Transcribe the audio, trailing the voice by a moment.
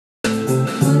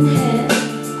one hand.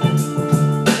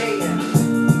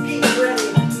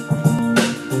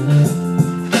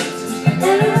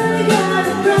 Everybody got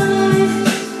a prize.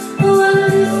 One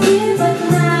of these years but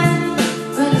nine.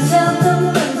 When the shell comes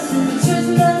first and the truth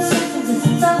comes second, it's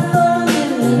tough for a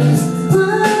minute.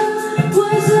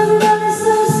 Why is everybody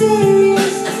so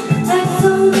serious? Act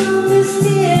so dumb,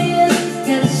 mysterious.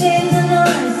 Got a shade in your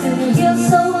eyes and you feel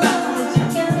so loud that you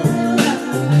can't do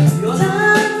nothing.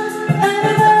 Time,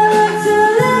 everybody look to the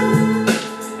left,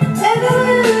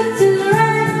 everybody look to the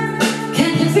right.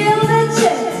 Can you feel that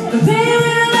check? The pain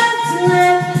we love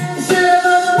tonight. It's not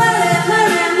about the money,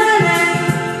 money, money.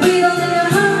 We don't need your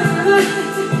money.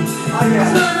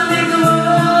 It's gonna make the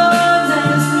world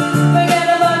dance. Forget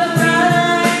about the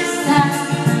price tag.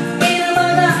 Ain't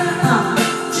about that,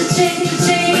 cha-ching,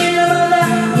 cha-ching, ain't about that,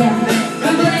 yeah.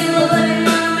 Complain all day,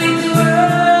 wanna make the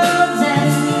world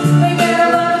dance. Forget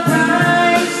about the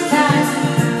price tag.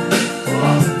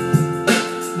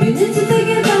 We need to take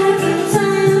it back in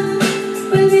time,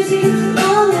 when music is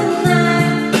all at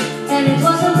night. And it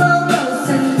wasn't low roast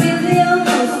and video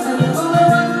roast, I'm the only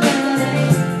one getting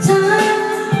it.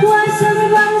 Time, why is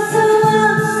everybody so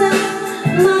upset?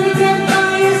 Money can't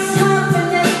buy us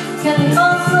happiness. Can we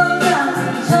all slow down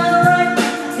and turn right?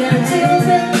 Guarantee we'll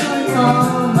get through it all.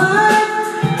 Mine,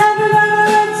 everybody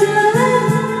look to the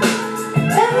left,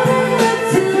 everybody look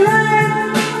to the right.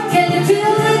 Can you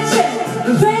feel the check?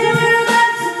 The pain we're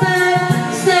about tonight.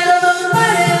 It's not about the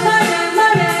money, money,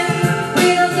 money. We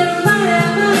don't get money,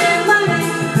 money, money.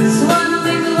 Just wanna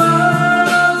make the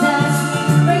world dance.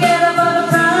 Forget about the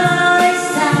price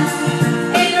tag.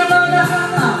 Ain't about the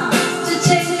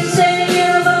cha-ching, cha-ching,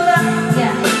 ain't about that,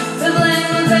 yeah.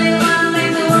 We wanna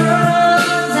make the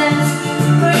world dance.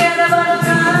 Forget about the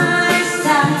price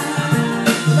tag.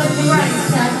 But the price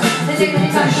tag, they take the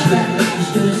cash back.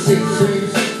 It's been 6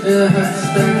 weeks in a hot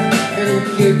stack, and it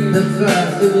keep the class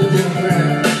to the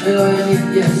different. And all I need,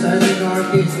 yes, I need our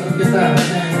case of guitar.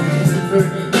 And it's the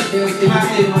burning, they will give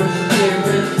too much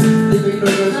different. Living the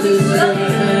rest is a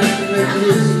man to make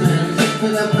this man.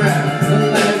 But I'm proud, I'm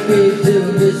like we do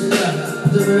this stuff.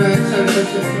 To the right side of the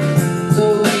so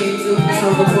we do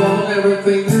talk about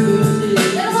everything to see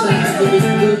inside to be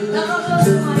good.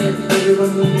 So make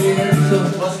everyone move here, so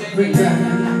bring that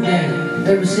and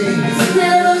everything. It's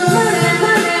not about the money.